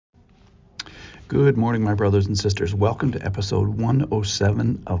Good morning, my brothers and sisters. Welcome to episode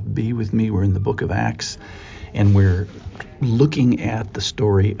 107 of Be With Me. We're in the book of Acts, and we're looking at the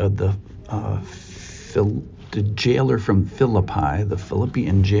story of the jailer from Philippi, the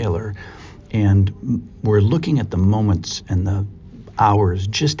Philippian jailer, and we're looking at the moments and the hours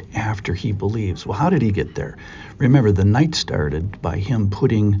just after he believes. Well, how did he get there? Remember, the night started by him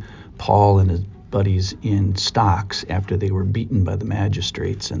putting Paul and his buddies in stocks after they were beaten by the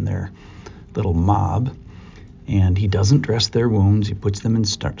magistrates and their little mob, and he doesn't dress their wounds. He puts them in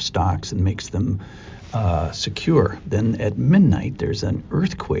stocks and makes them secure. Then at midnight there's an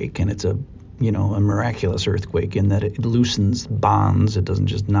earthquake, and it's a miraculous earthquake in that it loosens bonds. It doesn't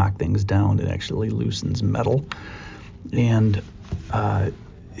just knock things down, it actually loosens metal. And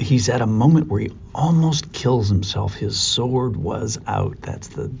he's at a moment where he almost kills himself. His sword was out. That's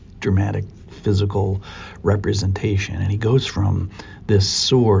the dramatic physical representation. And he goes from this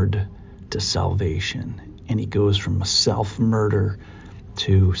sword to salvation, and he goes from a self-murder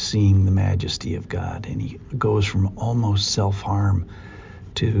to seeing the majesty of God, and he goes from almost self-harm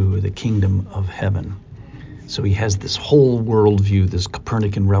to the kingdom of heaven. So he has this whole worldview, this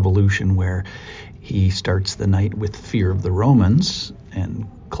Copernican revolution, where he starts the night with fear of the Romans and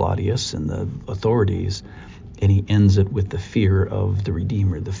Claudius and the authorities, and he ends it with the fear of the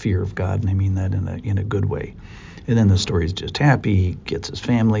Redeemer, the fear of God, and I mean that in a good way. And then the story's just happy. He gets his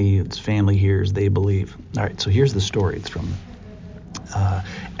family hears, they believe. All right, so here's the story. It's from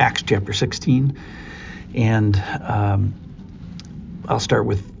Acts chapter 16, and I'll start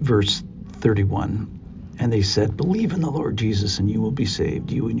with verse 31. And they said, "Believe in the Lord Jesus, and you will be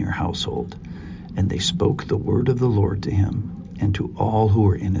saved, you and your household." And they spoke the word of the Lord to him and to all who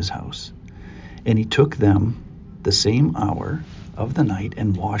were in his house. And he took them the same hour of the night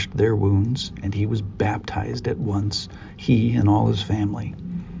and washed their wounds, and he was baptized at once, he and all his family.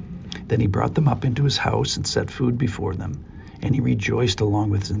 Then he brought them up into his house and set food before them, and he rejoiced along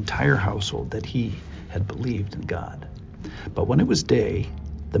with his entire household that he had believed in God. But when it was day,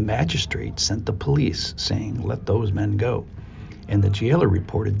 the magistrate sent the police, saying, "Let those men go." And the jailer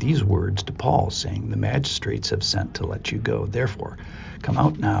reported these words to Paul, saying, "The magistrates have sent to let you go. Therefore, come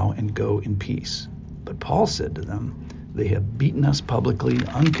out now and go in peace." But Paul said to them, "They have beaten us publicly,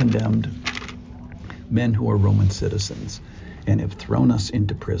 uncondemned, men who are Roman citizens, and have thrown us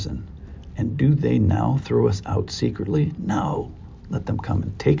into prison. And do they now throw us out secretly? No, let them come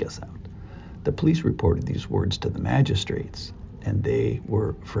and take us out." The police reported these words to the magistrates, and they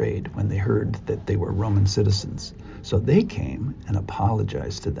were afraid when they heard that they were Roman citizens. So they came and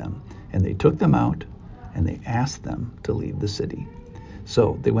apologized to them, and they took them out, and they asked them to leave the city.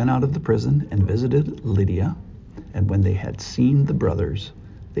 So they went out of the prison and visited Lydia, and when they had seen the brothers,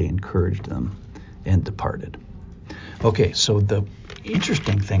 they encouraged them and departed. Okay, so the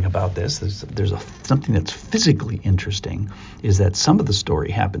interesting thing about this is there's something that's physically interesting, is that some of the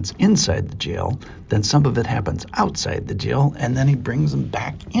story happens inside the jail, then some of it happens outside the jail, and then he brings them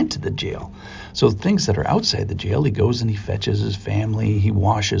back into the jail. So things that are outside the jail, he goes and he fetches his family, he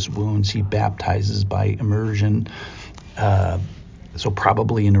washes wounds, he baptizes by immersion, so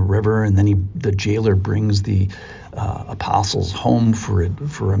probably in a river, and then the jailer brings the apostles home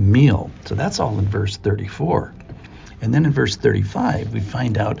for a meal. So that's all in verse 34. And then in verse 35, we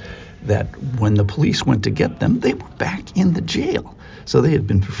find out that when the police went to get them, they were back in the jail. So they had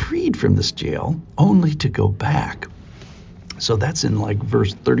been freed from this jail only to go back. So that's in like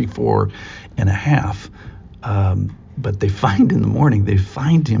verse 34 and a half. But they find in the morning, they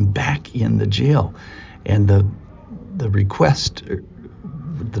find him back in the jail. And the request,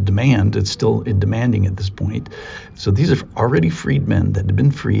 the demand, it's still demanding at this point. So these are already freed men that had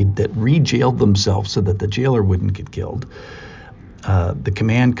been freed, that re-jailed themselves so that the jailer wouldn't get killed. The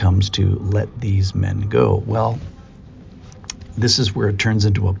command comes to let these men go. Well, this is where it turns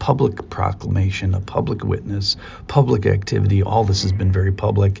into a public proclamation, a public witness, public activity. All this has been very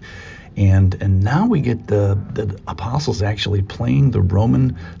public. And now we get the apostles actually playing the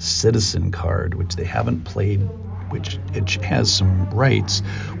Roman citizen card, which they haven't played, which it has some rights,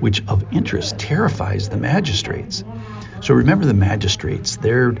 which of interest terrifies the magistrates. So remember, the magistrates,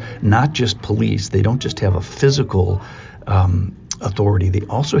 they're not just police. They don't just have a physical authority. They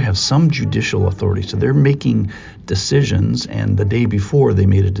also have some judicial authority. So they're making decisions, and the day before they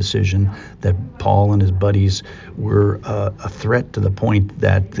made a decision that Paul and his buddies were a threat to the point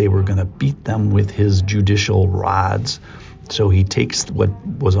that they were going to beat them with his judicial rods. So he takes what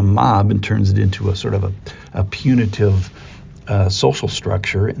was a mob and turns it into a sort of a punitive social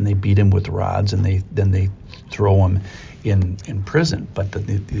structure, and they beat him with rods, and then they throw him in prison. But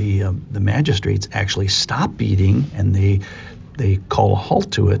the magistrates actually stop beating, and they they call a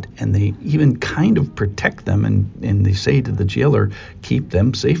halt to it, and they even kind of protect them, and they say to the jailer, keep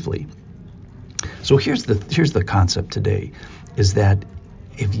them safely. So here's the concept today, is that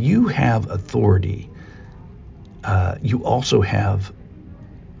if you have authority, you also have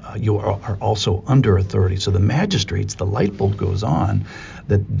you are also under authority. So the magistrates, the light bulb goes on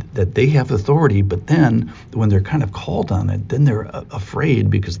that they have authority, but then when they're kind of called on it, then they're afraid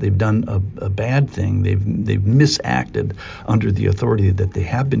because they've done a bad thing. They've misacted under the authority that they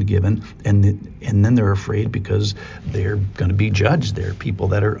have been given, and then they're afraid because they're going to be judged. They're people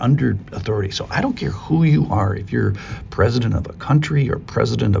that are under authority. So I don't care who you are, if you're president of a country or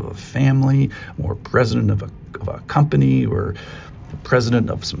president of a family or president of a company or president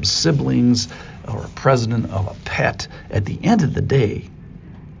of some siblings or president of a pet, at the end of the day,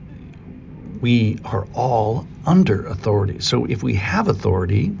 we are all under authority. So if we have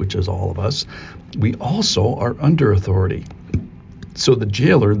authority, which is all of us, we also are under authority. So the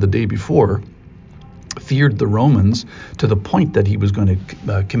jailer the day before feared the Romans to the point that he was going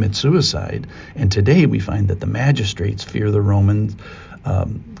to commit suicide. And today we find that the magistrates fear the Romans.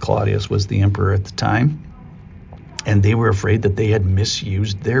 Claudius was the emperor at the time, and they were afraid that they had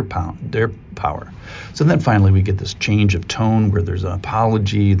misused their power. So then finally we get this change of tone where there's an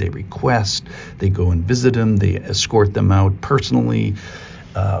apology, they request, they go and visit him, they escort them out personally,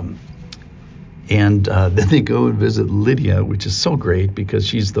 and then they go and visit Lydia, which is so great because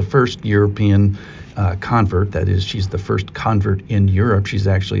she's the first European convert. That is, she's the first convert in Europe. She's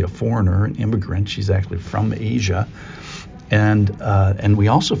actually a foreigner, an immigrant. She's actually from Asia. And we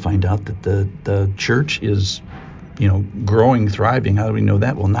also find out that the church is growing, thriving. How do we know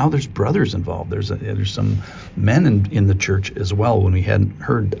that? Well, now there's brothers involved. There's some men in the church as well, when we hadn't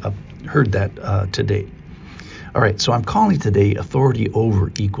heard that to date. All right, so I'm calling today authority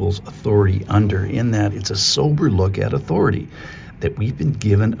over equals authority under, in that it's a sober look at authority, that we've been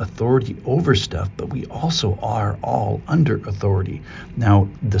given authority over stuff, but we also are all under authority. Now,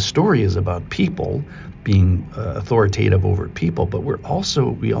 the story is about people being authoritative over people, but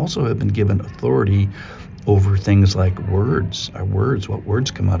we also have been given authority over things like words, our words, what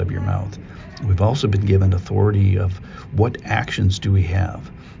words come out of your mouth. We've also been given authority of what actions do we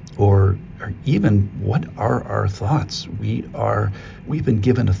have, or even what are our thoughts. We've been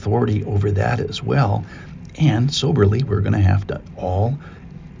given authority over that as well, and soberly we're going to have to all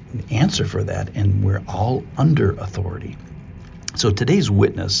answer for that, and we're all under authority. So today's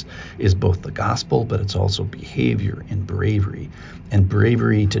witness is both the gospel, but it's also behavior and bravery. And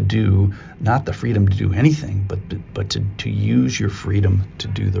bravery to do, not the freedom to do anything, but to use your freedom to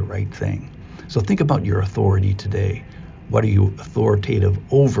do the right thing. So think about your authority today. What are you authoritative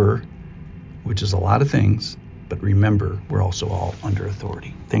over, which is a lot of things, but remember, we're also all under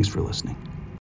authority. Thanks for listening.